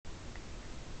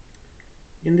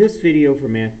In this video for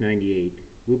Math 98,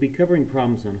 we'll be covering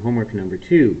problems on homework number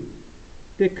 2.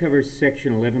 That covers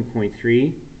section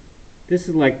 11.3. This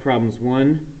is like problems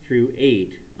 1 through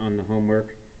 8 on the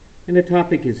homework, and the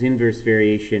topic is inverse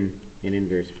variation and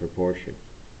inverse proportion.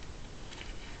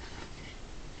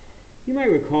 You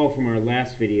might recall from our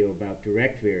last video about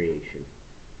direct variation.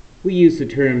 We use the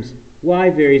terms y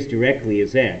varies directly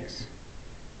as x.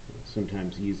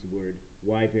 Sometimes use the word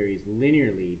y varies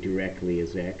linearly directly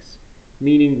as x,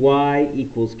 meaning y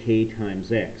equals k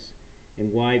times x.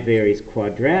 And y varies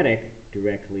quadratic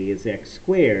directly as x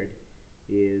squared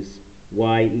is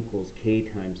y equals k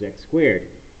times x squared.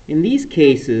 In these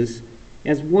cases,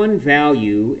 as one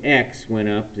value, x, went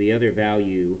up, the other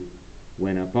value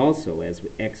went up also. As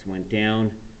x went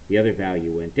down, the other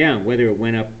value went down. Whether it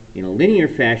went up in a linear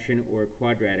fashion or a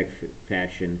quadratic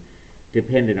fashion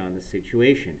depended on the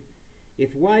situation.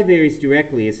 If y varies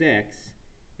directly as x,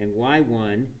 and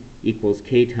y1 equals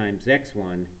k times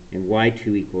x1, and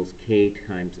y2 equals k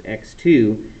times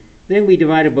x2, then we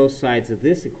divided both sides of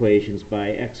this equation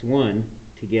by x1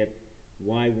 to get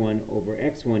y1 over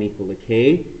x1 equal to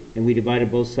k, and we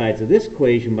divided both sides of this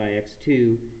equation by x2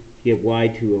 to get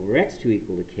y2 over x2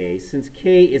 equal to k. Since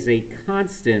k is a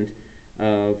constant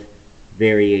of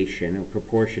variation, or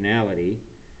proportionality,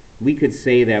 we could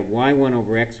say that y1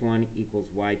 over x1 equals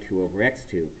y2 over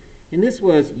x2. And this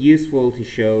was useful to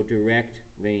show direct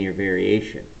linear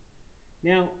variation.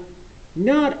 Now,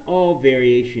 not all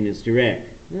variation is direct.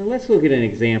 Now, let's look at an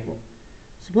example.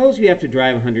 Suppose you have to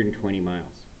drive 120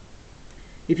 miles.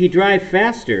 If you drive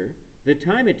faster, the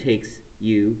time it takes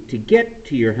you to get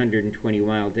to your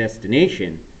 120-mile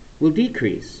destination will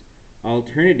decrease.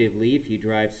 Alternatively, if you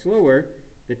drive slower,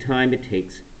 the time it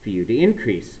takes for you to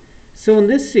increase. So in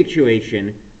this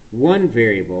situation, one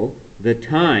variable, the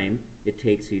time it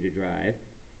takes you to drive,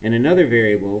 and another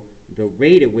variable, the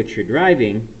rate at which you're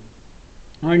driving,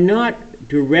 are not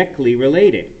directly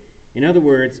related. In other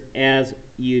words, as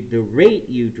the rate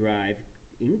you drive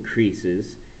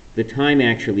increases, the time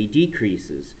actually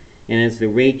decreases. And as the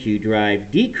rate you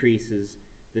drive decreases,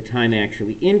 the time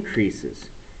actually increases.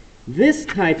 This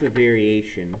type of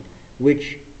variation,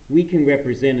 which we can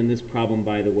represent in this problem,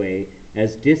 by the way,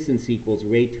 as distance equals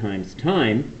rate times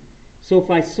time. So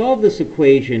if I solve this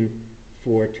equation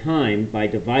for time by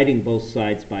dividing both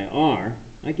sides by r,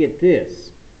 I get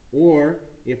this. Or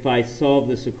if I solve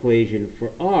this equation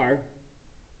for r,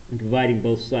 dividing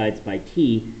both sides by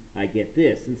t, I get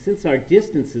this. And since our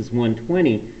distance is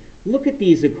 120, look at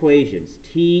these equations.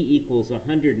 T equals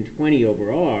 120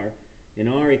 over r, and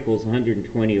r equals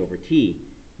 120 over t.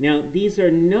 Now, these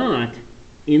are not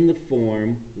in the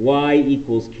form y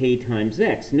equals k times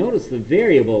x. Notice the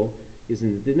variable is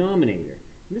in the denominator.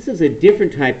 This is a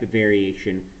different type of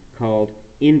variation called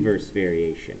inverse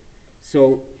variation.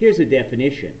 So here's a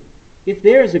definition. If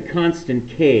there is a constant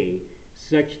k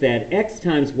such that x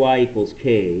times y equals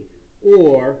k,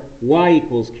 or y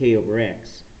equals k over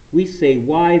x, we say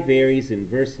y varies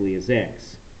inversely as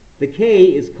x. The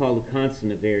k is called a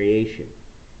constant of variation.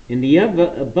 In the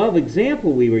above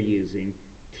example we were using,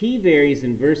 t varies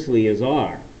inversely as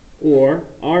r, or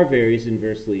r varies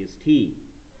inversely as t.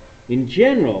 In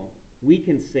general, we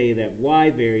can say that y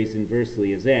varies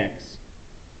inversely as x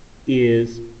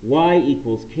is y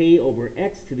equals k over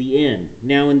x to the n.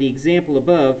 Now, in the example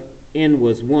above, n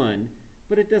was 1,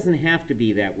 but it doesn't have to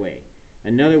be that way.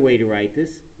 Another way to write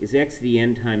this is x to the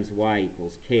n times y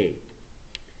equals k.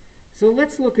 So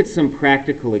let's look at some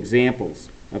practical examples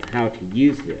of how to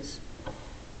use this.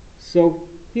 So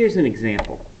here's an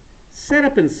example. Set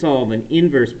up and solve an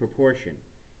inverse proportion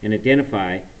and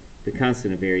identify the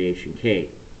constant of variation k.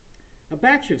 A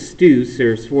batch of stew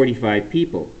serves 45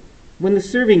 people. When the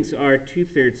servings are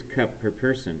 2/3 cup per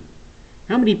person,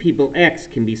 how many people x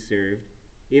can be served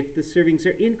if the servings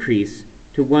are increased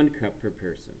to 1 cup per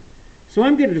person? So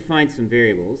I'm going to define some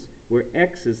variables where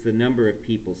x is the number of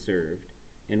people served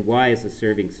and y is the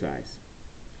serving size.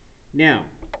 Now,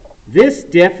 this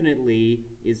definitely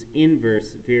is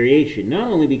inverse variation,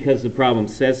 not only because the problem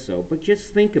says so, but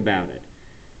just think about it.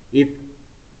 If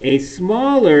a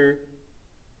smaller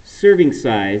serving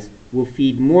size will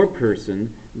feed more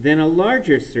person than a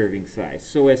larger serving size.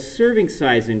 So as serving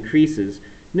size increases,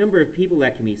 number of people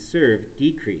that can be served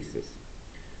decreases.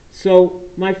 So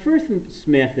my first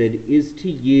method is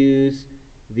to use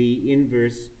the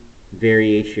inverse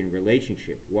variation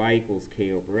relationship, y equals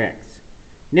k over x.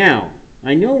 Now,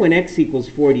 I know when x equals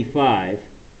 45,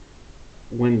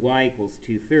 when y equals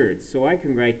 2/3, so I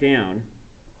can write down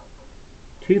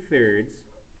 2/3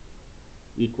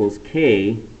 equals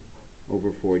k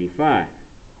over 45.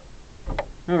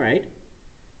 All right,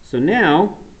 so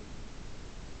now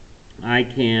I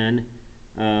can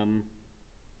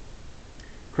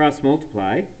cross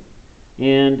multiply,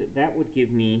 and that would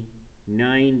give me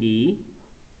 90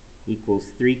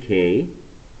 equals 3k,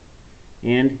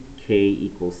 and k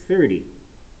equals 30.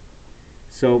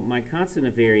 So my constant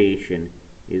of variation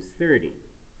is 30.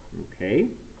 Okay?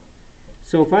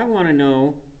 So if I want to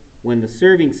know when the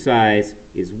serving size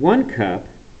is 1 cup,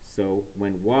 so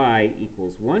when y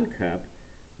equals 1 cup,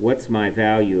 what's my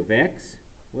value of x?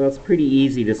 Well, it's pretty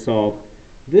easy to solve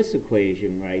this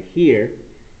equation right here.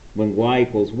 When y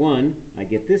equals 1, I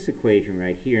get this equation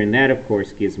right here, and that, of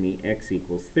course, gives me x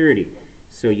equals 30.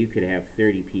 So you could have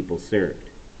 30 people served.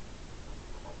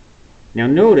 Now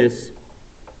notice,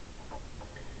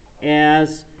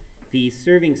 as the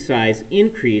serving size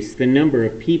increased, the number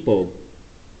of people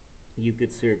you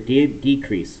could serve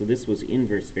decreased. So this was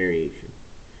inverse variation.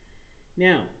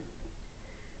 Now,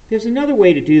 there's another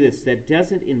way to do this that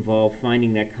doesn't involve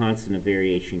finding that constant of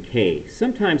variation k.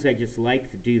 Sometimes I just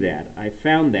like to do that. I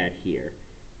found that here.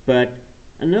 But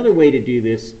another way to do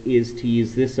this is to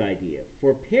use this idea.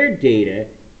 For paired data,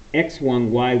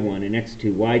 x1, y1, and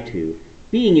x2, y2,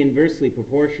 being inversely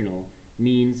proportional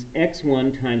means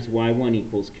x1 times y1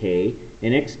 equals k,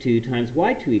 and x2 times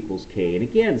y2 equals k. And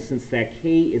again, since that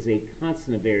k is a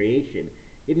constant of variation,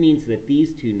 it means that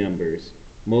these two numbers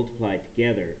multiplied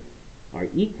together are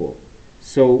equal.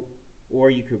 So, or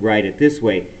you could write it this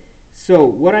way. So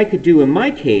what I could do in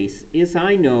my case is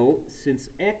I know, since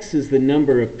x is the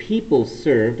number of people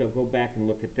served, I'll go back and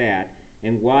look at that,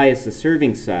 and y is the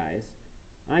serving size,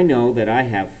 I know that I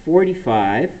have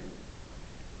 45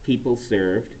 people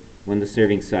served when the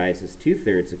serving size is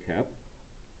 2/3 a cup,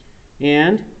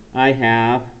 and I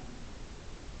have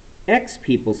x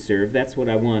people served. That's what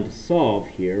I wanted to solve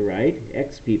here, right?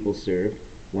 X people served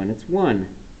when it's 1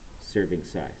 serving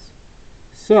size.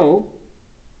 So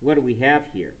what do we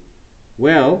have here?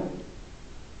 Well,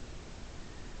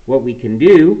 what we can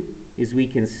do is we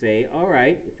can say, all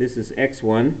right, if this is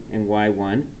x1 and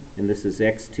y1, and this is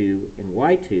x2 and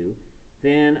y2,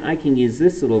 then I can use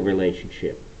this little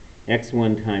relationship.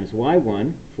 x1 times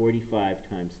y1, 45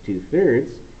 times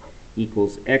 2/3,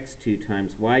 equals x2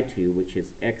 times y2, which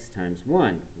is x times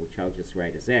 1, which I'll just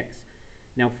write as x.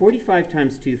 Now 45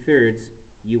 times 2/3,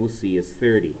 you will see is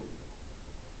 30.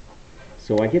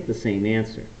 So I get the same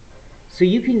answer. So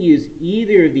you can use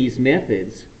either of these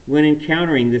methods when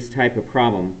encountering this type of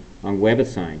problem on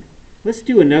WebAssign. Let's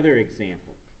do another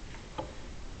example.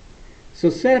 So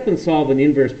set up and solve an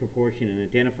inverse proportion and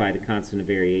identify the constant of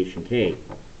variation k.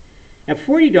 At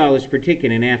 $40 per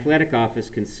ticket, an athletic office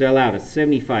can sell out a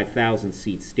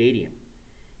 75,000-seat stadium.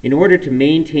 In order to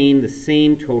maintain the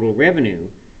same total revenue,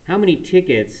 how many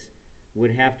tickets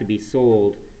would have to be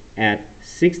sold at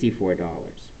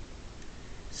 $64?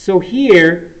 So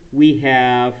here we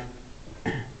have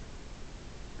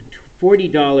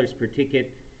 $40 per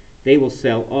ticket. They will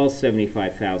sell all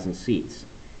 75,000 seats.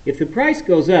 If the price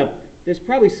goes up, there's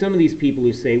probably some of these people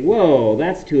who say, whoa,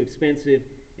 that's too expensive,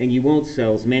 and you won't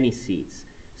sell as many seats.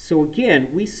 So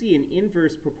again, we see an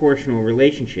inverse proportional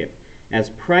relationship. As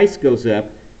price goes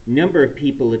up, number of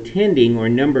people attending or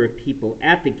number of people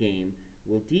at the game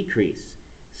will decrease.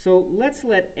 So let's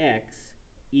let x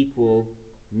equal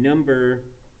number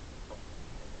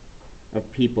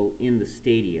of people in the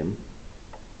stadium.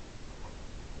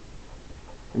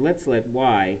 And let's let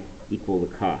y equal the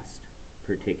cost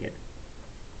per ticket.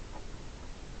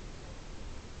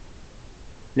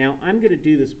 Now I'm going to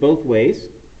do this both ways.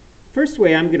 First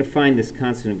way, I'm going to find this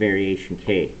constant of variation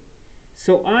k.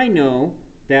 So I know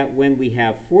that when we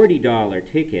have $40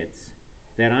 tickets,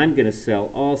 that I'm going to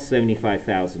sell all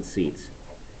 75,000 seats.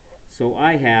 So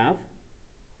I have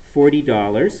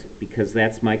 $40, because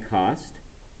that's my cost,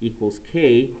 equals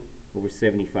k over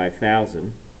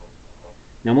 75,000.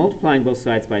 Now multiplying both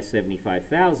sides by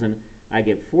 75,000, I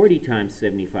get 40 times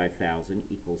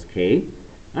 75,000 equals k.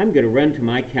 I'm going to run to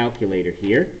my calculator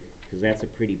here, because that's a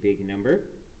pretty big number.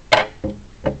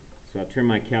 So I'll turn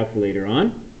my calculator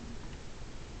on.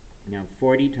 Now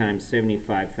 40 times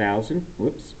 75,000,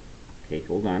 whoops, okay,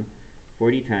 hold on.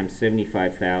 40 times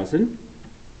 75,000.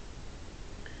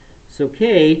 So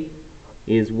k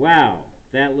is, wow,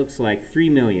 that looks like 3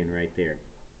 million right there.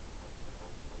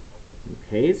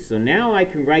 Okay, so now I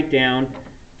can write down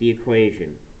the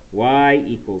equation. Y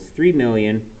equals 3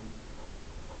 million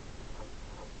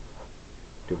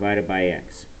divided by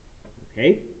x.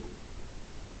 Okay?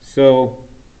 So,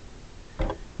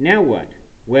 now what?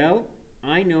 Well,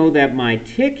 I know that my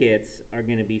tickets are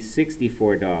going to be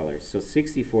 $64. So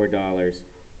 $64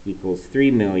 equals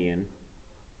 3 million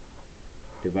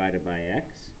divided by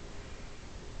x.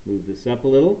 Move this up a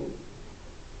little.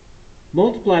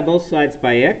 Multiply both sides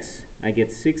by x. I get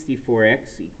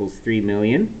 64x equals 3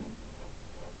 million.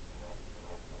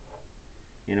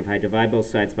 And if I divide both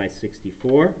sides by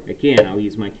 64, again, I'll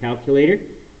use my calculator.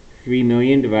 3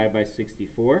 million divided by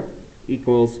 64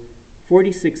 equals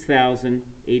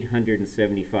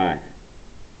 46,875.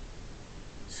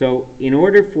 So in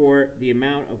order for the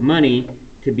amount of money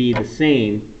to be the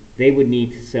same, they would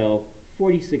need to sell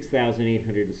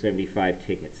 46,875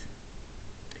 tickets.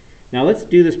 Now let's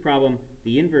do this problem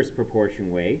the inverse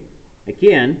proportion way.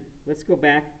 Again, let's go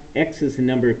back. X is the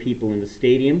number of people in the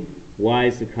stadium. Y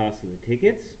is the cost of the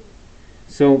tickets.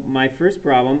 So my first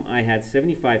problem, I had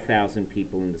 75,000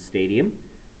 people in the stadium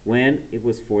when it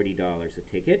was $40 a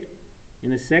ticket. In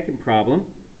the second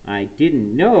problem, I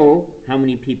didn't know how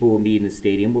many people would be in the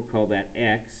stadium. We'll call that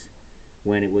X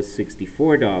when it was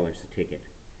 $64 a ticket.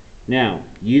 Now,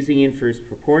 using inverse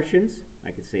proportions,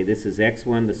 I could say this is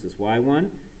x1, this is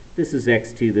y1, this is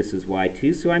x2, this is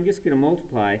y2. So I'm just going to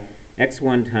multiply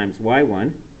x1 times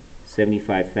y1,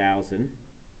 75,000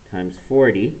 times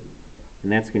 40,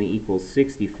 and that's going to equal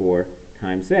 64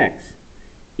 times x.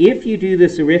 If you do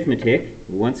this arithmetic,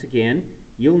 once again,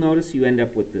 you'll notice you end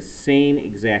up with the same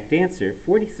exact answer,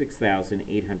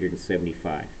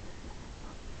 46,875.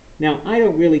 Now, I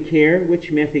don't really care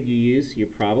which method you use your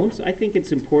problems. I think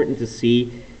it's important to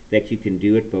see that you can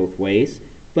do it both ways.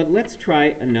 But let's try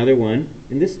another one,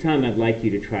 and this time I'd like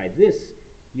you to try this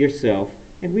yourself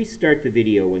and restart the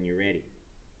video when you're ready.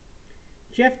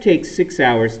 Jeff takes 6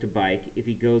 hours to bike if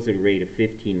he goes at a rate of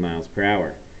 15 miles per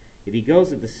hour. If he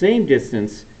goes at the same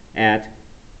distance at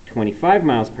 25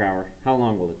 miles per hour, how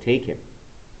long will it take him?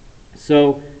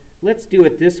 So let's do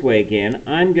it this way again.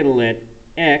 I'm going to let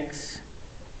x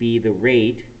be the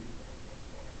rate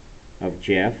of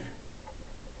Jeff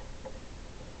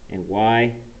and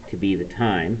y to be the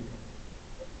time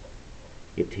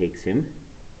it takes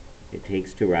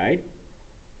to ride.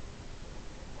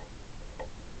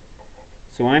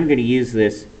 So I'm going to use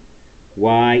this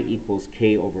y equals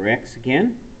k over x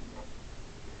again.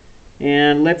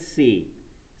 And let's see.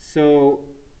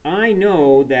 So I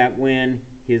know that when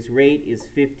his rate is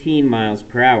 15 miles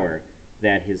per hour,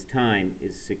 that his time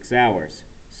is 6 hours.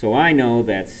 So I know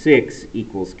that 6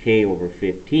 equals k over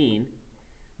 15.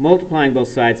 Multiplying both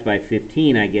sides by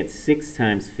 15, I get 6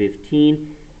 times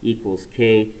 15 equals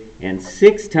k, and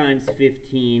 6 times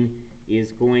 15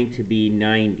 is going to be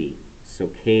 90. So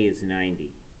k is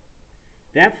 90.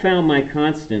 That found my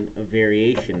constant of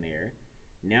variation there.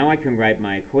 Now I can write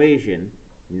my equation,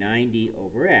 90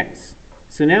 over x.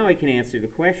 So now I can answer the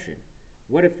question,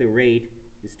 what if the rate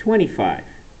is 25?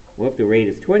 Well, if the rate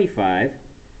is 25,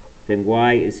 then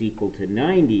y is equal to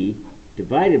 90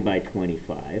 divided by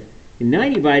 25. And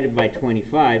 90 divided by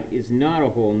 25 is not a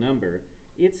whole number.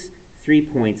 It's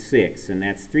 3.6, and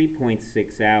that's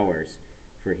 3.6 hours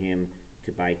for him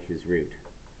to bike his route.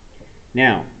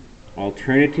 Now,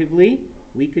 alternatively,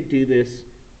 we could do this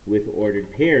with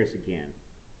ordered pairs again.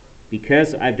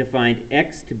 Because I've defined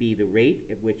x to be the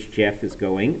rate at which Jeff is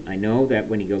going, I know that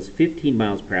when he goes 15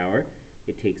 miles per hour,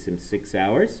 it takes him 6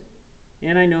 hours.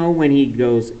 And I know when he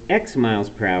goes x miles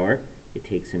per hour, it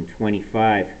takes him when he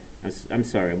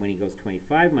goes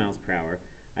 25 miles per hour,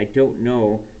 I don't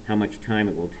know how much time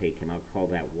it will take him. I'll call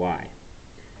that y.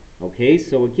 Okay,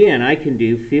 so again, I can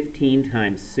do 15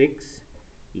 times 6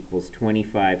 equals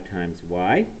 25 times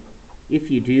y.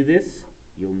 If you do this,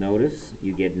 you'll notice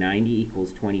you get 90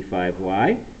 equals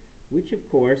 25y, which of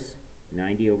course,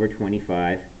 90 over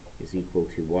 25 is equal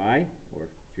to y, or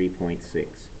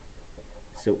 3.6.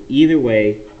 So either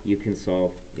way, you can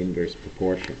solve inverse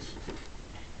proportions.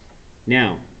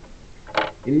 Now,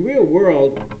 in real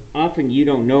world, often you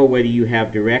don't know whether you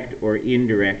have direct or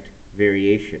indirect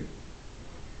variation,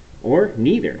 or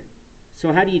neither.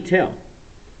 So how do you tell?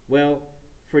 Well,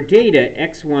 for data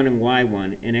x1 and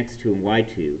y1 and x2 and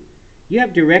y2, you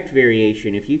have direct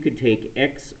variation if you could take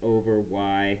x over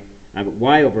y,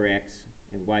 y over x,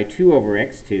 and y2 over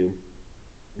x2,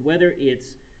 whether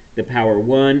it's the power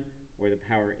 1 or the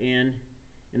power n,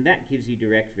 and that gives you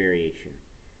direct variation.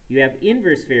 You have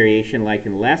inverse variation, like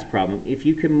in the last problem, if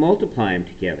you can multiply them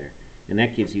together, and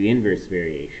that gives you inverse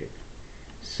variation.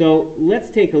 So let's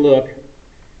take a look.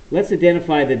 Let's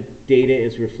identify the data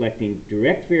as reflecting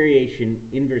direct variation,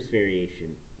 inverse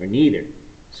variation, or neither.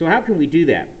 So how can we do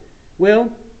that?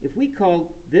 Well, if we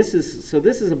call this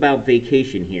is about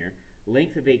vacation here,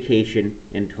 length of vacation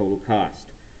and total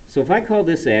cost. So if I call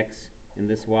this x and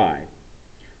this y,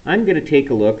 I'm going to take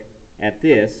a look at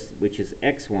this, which is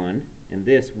x1, and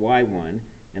this y1,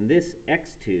 and this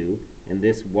x2, and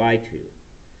this y2.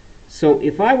 So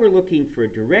if I were looking for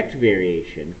direct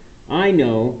variation, I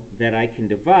know that I can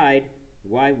divide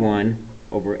y1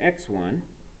 over x1.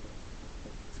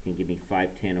 It's going to give me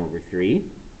 5/10 over 3.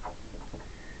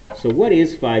 So what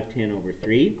is 5/10 over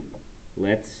 3?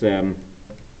 Let's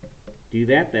do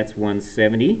that. That's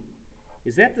 170.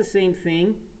 Is that the same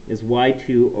thing as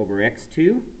y2 over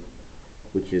x2,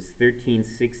 which is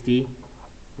 1360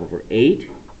 over 8?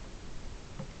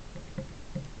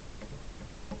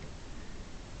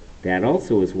 That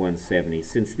also is 170.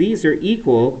 Since these are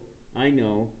equal, I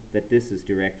know that this is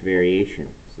direct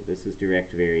variation. So this is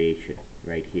direct variation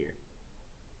right here.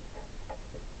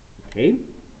 Okay?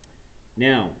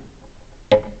 Now,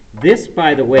 this,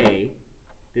 by the way,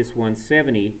 this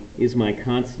 170 is my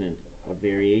constant of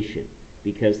variation.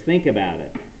 Because think about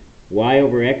it. Y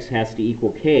over x has to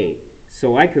equal k.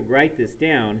 So I could write this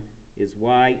down as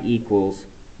y equals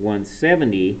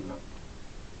 170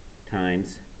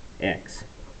 times x.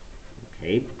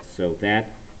 Okay, so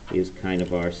that is kind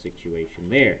of our situation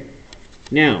there.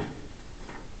 Now,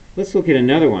 let's look at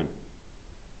another one.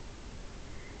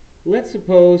 Let's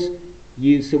suppose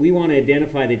so we want to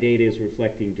identify the data as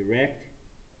reflecting direct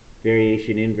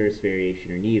variation, inverse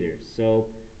variation, or neither.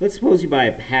 So let's suppose you buy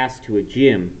a pass to a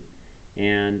gym,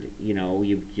 and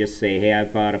you just say, hey, I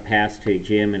bought a pass to a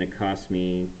gym and it cost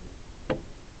me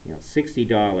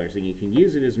 $60, and you can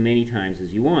use it as many times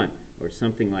as you want, or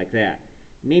something like that.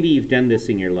 Maybe you've done this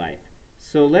in your life.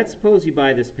 So let's suppose you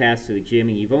buy this pass to the gym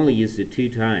and you've only used it 2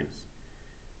 times,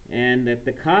 and that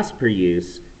the cost per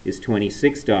use is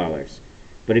 $26.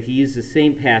 But if you use the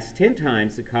same pass 10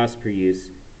 times, the cost per use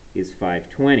is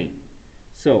 $5.20.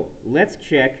 So let's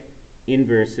check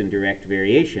inverse and direct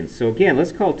variation. So again,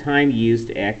 let's call time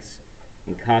used x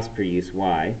and cost per use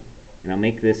y, and I'll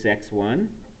make this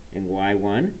x1 and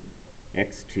y1,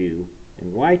 x2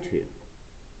 and y2.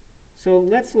 So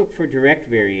let's look for direct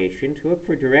variation. To look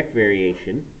for direct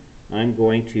variation, I'm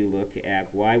going to look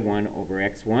at y1 over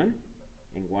x1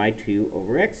 and y2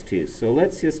 over x2. So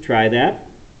let's just try that.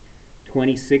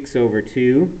 26 over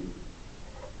 2.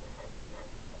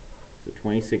 So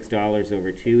 $26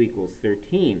 over 2 equals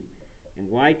 13. And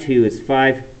y2 is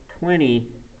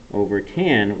 520 over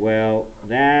 10. Well,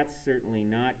 that's certainly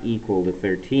not equal to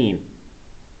 13.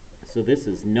 So this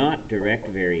is not direct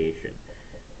variation.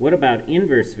 What about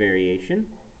inverse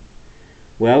variation?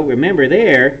 Well, remember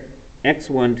there,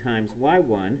 x1 times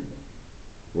y1.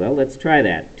 Well, let's try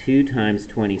that. 2 times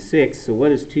 26. So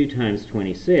what is 2 times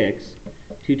 26?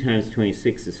 2 times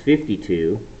 26 is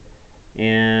 52.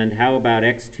 And how about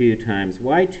x2 times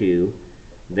y2?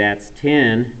 That's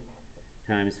 10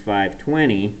 times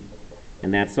 520,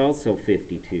 and that's also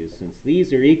 52. Since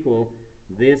these are equal,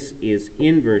 this is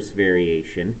inverse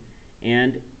variation.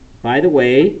 And by the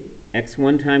way,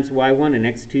 x1 times y1 and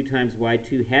x2 times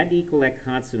y2 had to equal that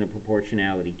constant of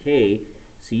proportionality k,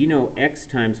 so you know x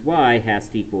times y has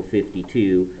to equal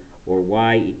 52, or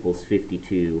y equals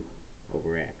 52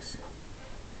 over x.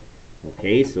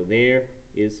 Okay, so there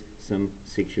is some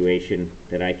situation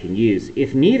that I can use.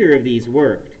 If neither of these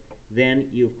worked,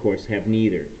 then you of course have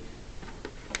neither.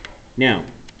 Now,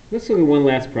 let's look at one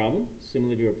last problem,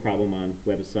 similar to a problem on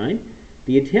WebAssign.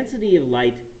 The intensity of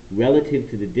light relative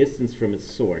to the distance from its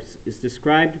source is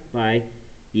described by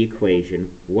the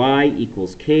equation y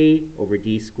equals k over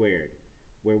d squared,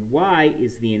 where y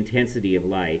is the intensity of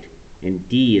light and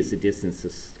d is the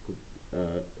distance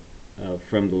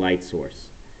from the light source.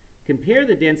 Compare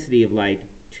the density of light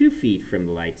 2 feet from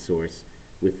the light source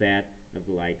with that of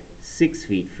the light 6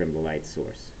 feet from the light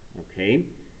source. Okay?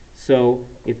 So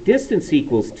if distance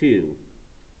equals 2,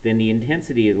 then the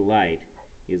intensity of the light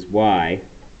is y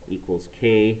equals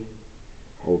k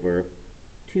over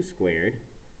 2 squared,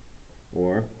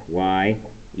 or y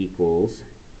equals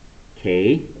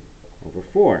k over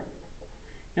 4.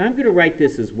 Now I'm going to write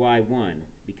this as y1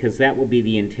 because that will be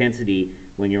the intensity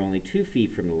when you're only 2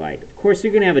 feet from the light. Of course,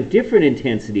 you're going to have a different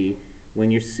intensity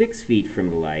when you're 6 feet from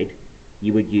the light.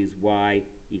 You would use y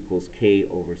equals k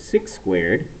over 6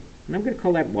 squared, and I'm going to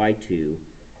call that y2,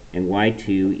 and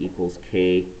y2 equals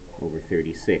k over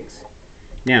 36.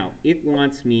 Now, it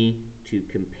wants me to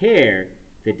compare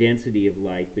the density of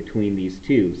light between these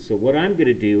two. So what I'm going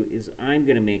to do is I'm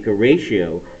going to make a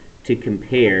ratio to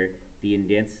compare the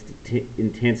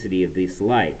intensity of this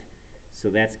light. So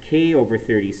that's k over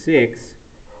 36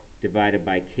 divided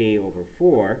by k over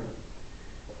 4.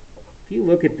 If you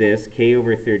look at this, k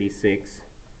over 36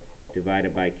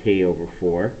 divided by k over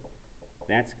 4,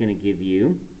 that's going to give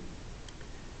you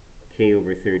k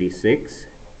over 36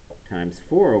 times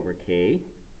 4 over k.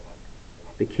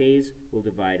 The k's will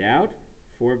divide out.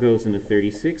 4 goes into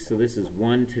 36, so this is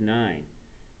 1 to 9.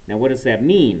 Now what does that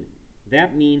mean?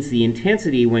 That means the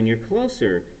intensity when you're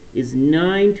closer is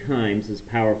 9 times as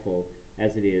powerful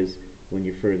as it is when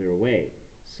you're further away.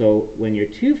 So when you're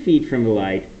 2 feet from the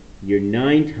light, you're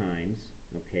 9 times,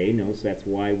 okay, notice that's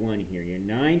y1 here, you're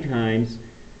 9 times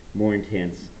more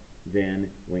intense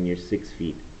than when you're 6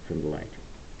 feet from the light.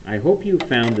 I hope you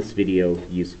found this video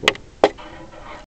useful.